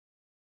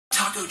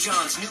Taco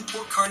John's new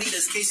pork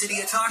carnitas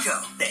quesadilla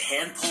taco. The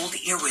hand-pulled,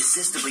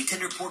 irresistibly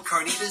tender pork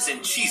carnitas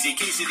and cheesy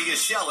quesadilla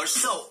shell are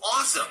so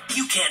awesome,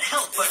 you can't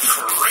help but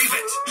crave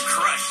it.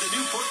 Crush the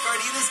new pork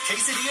carnitas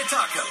quesadilla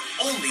taco,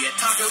 only at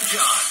Taco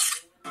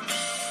John's.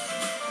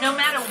 No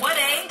matter what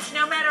age,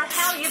 no matter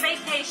how you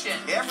vacation.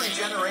 Every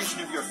generation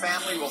of your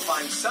family will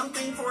find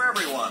something for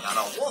everyone on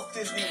a Walt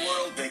Disney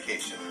World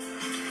vacation.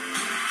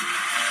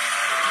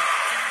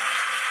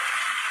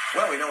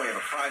 Well, we know we have a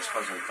prize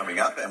puzzle coming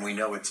up, and we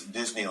know it's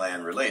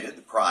Disneyland related.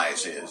 The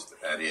prize is,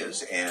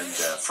 and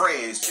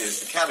phrase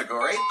is the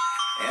category.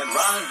 And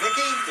Ron and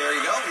Vicky, there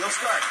you go. You'll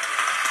start.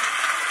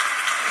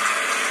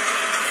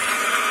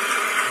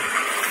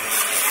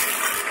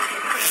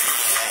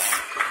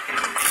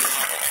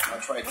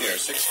 That's right there,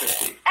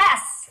 $6.50.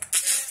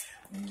 S.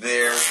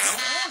 There's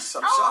S.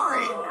 I'm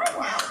sorry.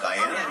 Wow,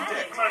 Diana and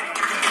Dick.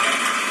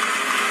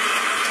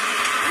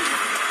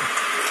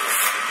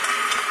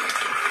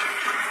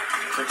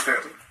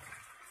 $6.50.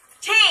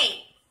 T.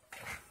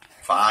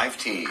 5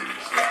 T's.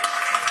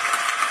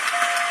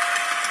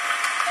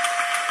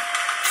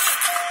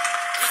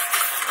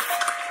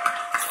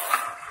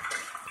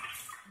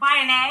 By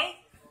an A.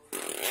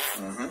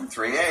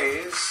 3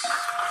 A's.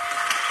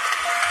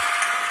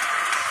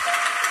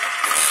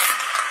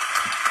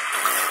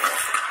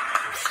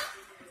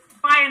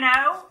 By an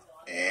O.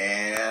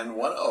 And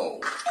 1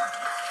 O.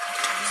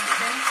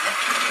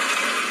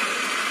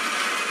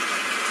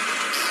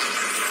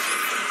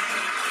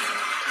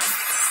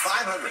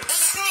 $500.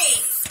 C.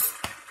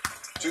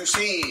 2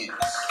 C's.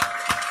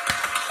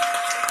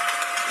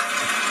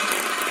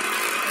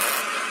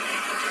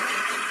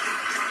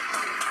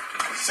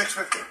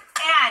 $6.50.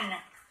 N.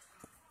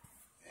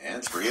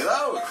 And 3 of those.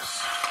 Well,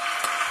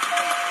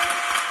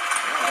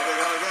 there they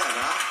go again,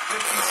 huh?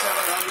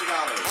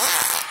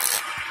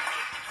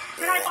 $5,700.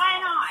 Did I buy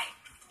an I?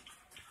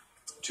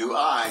 2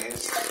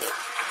 I's.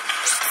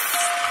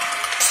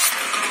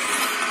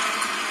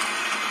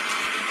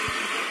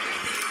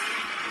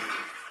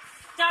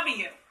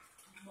 W.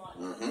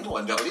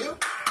 1 W. Did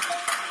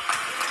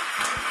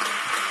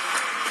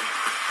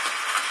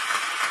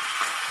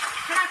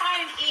I buy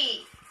an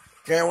E?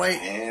 Can't wait.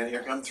 And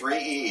here come 3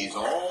 E's.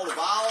 All the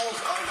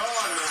vowels are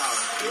gone now.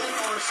 Spin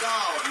or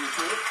solve, you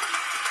two.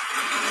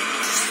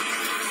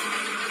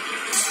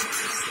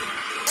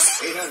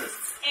 800.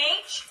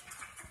 H.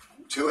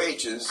 2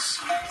 H's.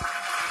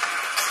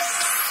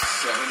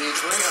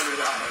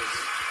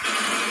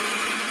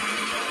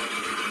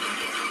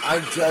 $7,300. I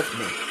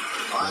judgment.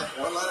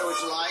 What letter would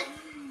you like?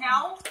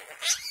 L.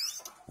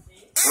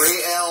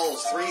 3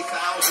 L's, $3,000.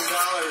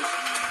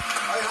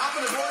 Are you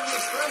hopping aboard the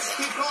express?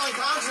 Keep calling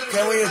constant.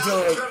 Can we do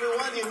it?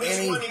 Everyone, you miss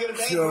Any one, you get a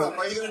bankrupt. show.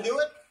 Are you going to do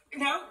it?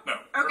 No. No.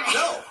 Okay.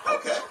 No.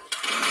 Okay.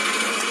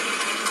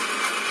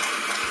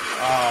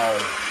 Oh.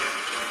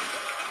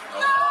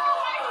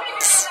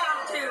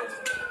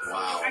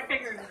 Wow. I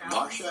figured it out.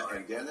 Marcia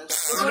and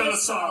Dennis. We're going to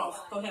solve.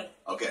 Go ahead.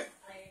 Okay.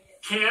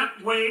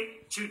 Can't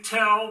wait to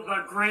tell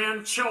the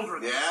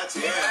grandchildren. Yeah, that's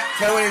it.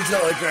 Can't wait until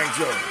the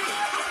grandchildren.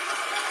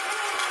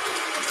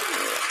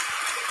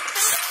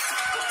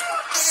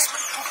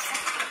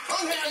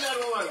 Unhand that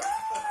woman.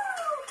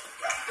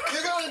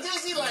 You're going to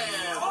Disneyland.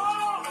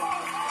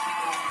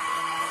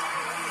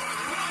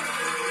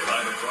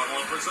 Time to travel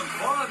on for some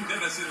fun,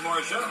 Dennis and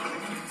Marcia.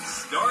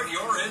 Start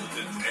your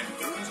engines and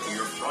cruise to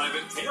your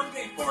private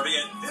tailgate party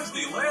at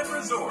Disneyland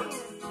Resort.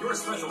 Your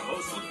special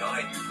host will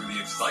guide you through the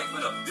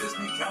excitement of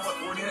Disney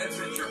California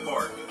Adventure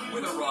Park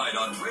with a ride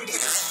on Radiator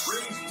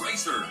Springs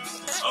Racers,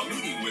 a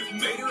meeting with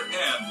Mayor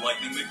and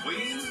Lightning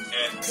McQueen,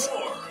 and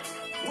more.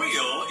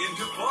 Wheel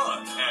into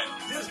fun at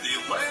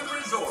Disneyland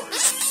Resort.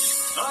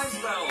 $9,090.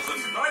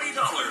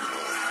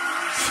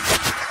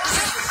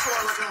 The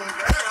score looking a little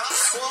better, huh?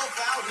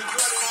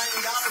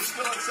 $12,290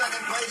 still in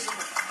second place,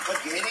 but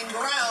gaining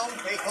ground.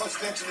 Pay close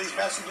attention to these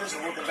messages,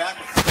 and we'll come back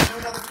to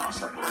another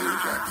toss-up. We'll be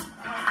right back.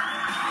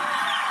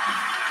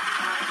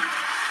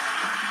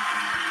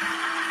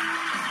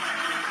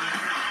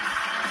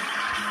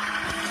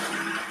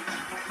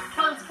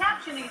 Closed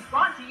captioning is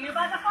brought to you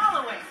by the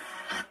following.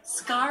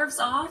 Scarves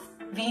off,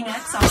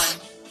 V-necks on.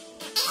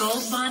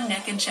 Gold Bond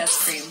Neck and Chest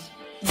Cream.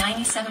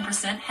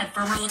 97% had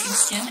firmer looking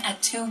skin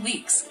at 2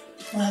 weeks.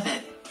 Love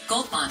it.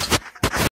 Gold Bond.